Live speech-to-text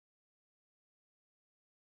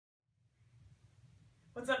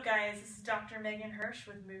What's up, guys? This is Dr. Megan Hirsch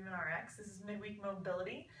with Movement RX. This is Midweek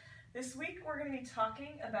Mobility. This week we're going to be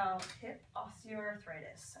talking about hip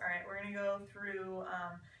osteoarthritis. All right, we're going to go through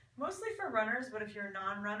mostly for runners, but if you're a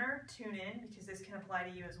non-runner, tune in because this can apply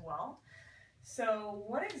to you as well. So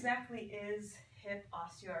what exactly is hip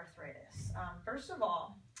osteoarthritis? First of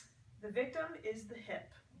all, the victim is the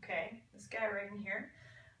hip, okay? This guy right in here.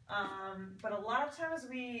 But a lot of times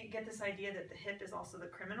we get this idea that the hip is also the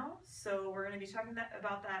criminal, so we're going to be talking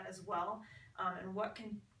about that as well, and what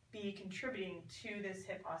can be contributing to this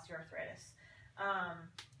hip osteoarthritis.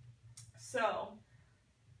 So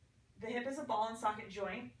the hip is a ball and socket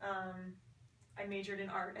joint. I majored in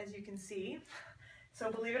art, as you can see.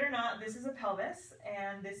 So believe it or not, this is a pelvis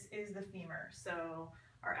and this is the femur. So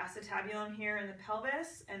our acetabulum here in the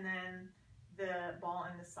pelvis, and then the ball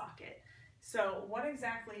in the socket. So what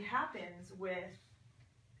exactly happens with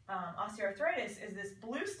osteoarthritis is this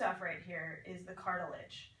blue stuff right here is the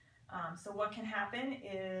cartilage. So what can happen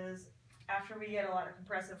is after we get a lot of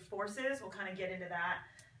compressive forces, we'll kind of get into that,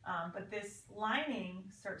 but this lining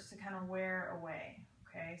starts to kind of wear away.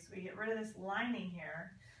 Okay, so we get rid of this lining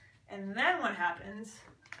here, and then what happens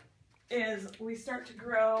is we start to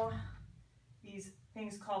grow these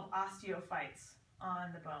things called osteophytes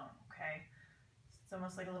on the bone. Okay. It's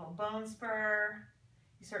almost like a little bone spur.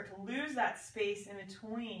 You start to lose that space in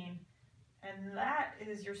between, and that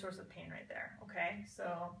is your source of pain right there, okay?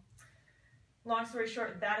 So, long story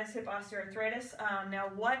short, that is hip osteoarthritis. Now,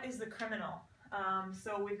 what is the criminal?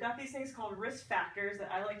 So we've got these things called risk factors that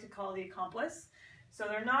I like to call the accomplice. So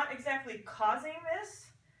they're not exactly causing this,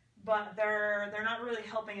 but they're not really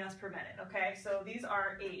helping us prevent it, okay? So these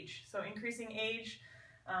are age. So increasing age,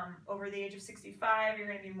 over the age of 65, you're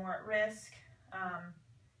gonna be more at risk.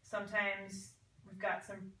 Sometimes we've got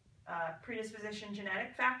some predisposition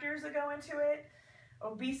genetic factors that go into it,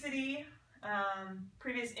 obesity,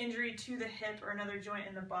 previous injury to the hip or another joint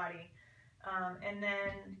in the body, and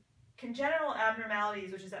then congenital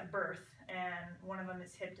abnormalities, which is at birth, and one of them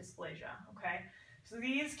is hip dysplasia, okay? So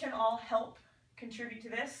these can all help contribute to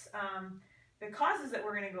this. The causes that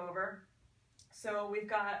we're going to go over, so we've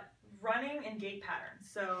got running and gait patterns.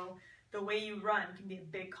 So the way you run can be a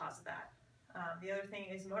big cause of that. The other thing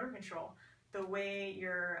is motor control, the way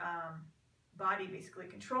your body basically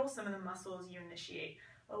controls some of the muscles you initiate.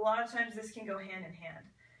 A lot of times this can go hand in hand.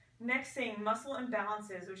 Next thing, muscle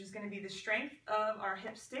imbalances, which is going to be the strength of our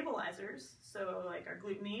hip stabilizers, so like our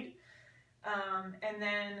glute med, and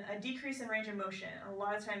then a decrease in range of motion. A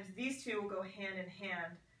lot of times these two will go hand in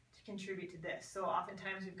hand to contribute to this. So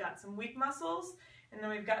oftentimes we've got some weak muscles, and then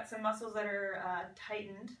we've got some muscles that are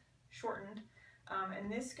tightened, shortened,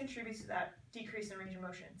 and this contributes to that decrease in range of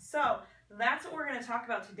motion. So that's what we're going to talk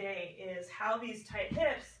about today, is how these tight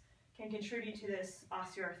hips can contribute to this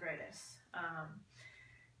osteoarthritis.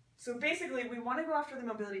 So basically we want to go after the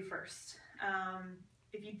mobility first.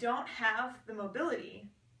 If you don't have the mobility,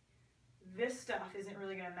 this stuff isn't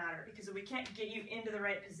really going to matter, because if we can't get you into the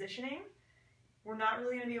right positioning, we're not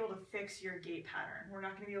really going to be able to fix your gait pattern. We're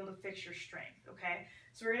not going to be able to fix your strength, okay?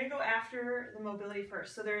 So we're going to go after the mobility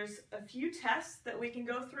first. So there's a few tests that we can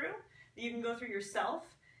go through, that you can go through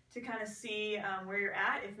yourself to kind of see where you're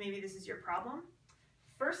at, if maybe this is your problem.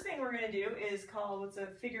 First thing we're going to do is called what's a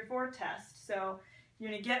figure 4 test. So you're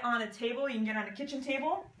going to get on a table. You can get on a kitchen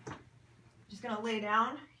table. Just going to lay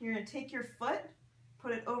down. You're going to take your foot,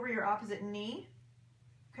 put it over your opposite knee,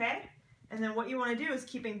 okay? And then what you want to do is,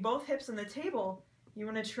 keeping both hips on the table, you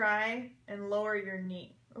want to try and lower your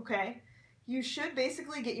knee, okay? You should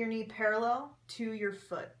basically get your knee parallel to your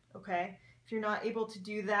foot, okay? If you're not able to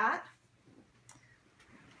do that,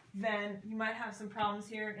 then you might have some problems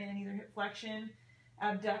here in either hip flexion,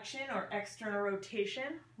 abduction, or external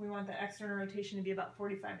rotation. We want the external rotation to be about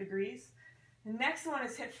 45 degrees. The next one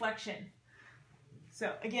is hip flexion.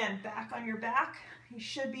 So again, back on your back, you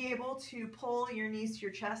should be able to pull your knees to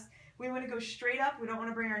your chest. We want to go straight up. We don't want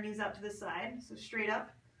to bring our knees out to the side. So straight up,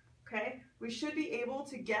 okay? We should be able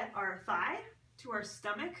to get our thigh to our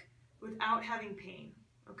stomach without having pain,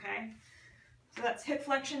 okay? So that's hip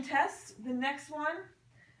flexion test. The next one,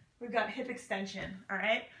 we've got hip extension, all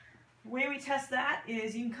right? The way we test that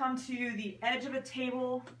is you can come to the edge of a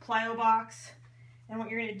table, plyo box, and what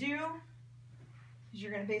you're going to do is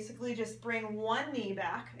you're going to basically just bring one knee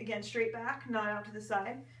back, again, straight back, not out to the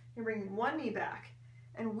side. You're bringing one knee back.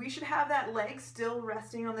 And we should have that leg still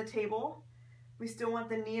resting on the table. We still want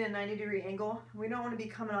the knee at a 90-degree angle. We don't want to be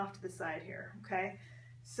coming off to the side here, okay?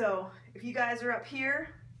 So if you guys are up here,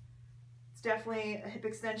 it's definitely a hip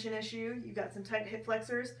extension issue. You've got some tight hip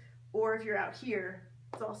flexors. Or if you're out here,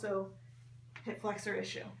 it's also hip flexor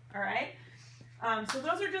issue, all right? So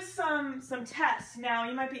those are just some tests. Now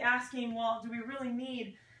you might be asking, well, do we really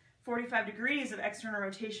need 45 degrees of external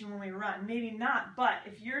rotation when we run? Maybe not, but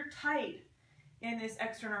if you're tight in this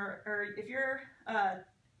external, or if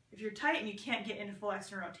you're tight and you can't get into full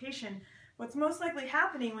external rotation, what's most likely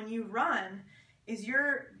happening when you run is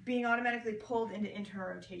you're being automatically pulled into internal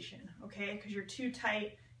rotation, okay? Because you're too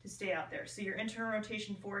tight to stay out there. So your internal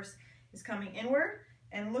rotation force is coming inward,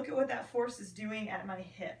 and look at what that force is doing at my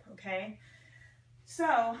hip, okay?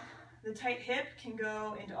 So the tight hip can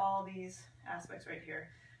go into all these aspects right here.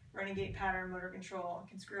 Running gait pattern, motor control,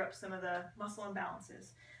 can screw up some of the muscle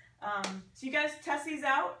imbalances. So you guys test these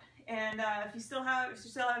out, and if you're still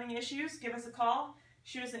having issues, give us a call,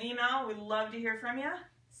 shoot us an email. We'd love to hear from you.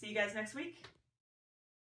 See you guys next week.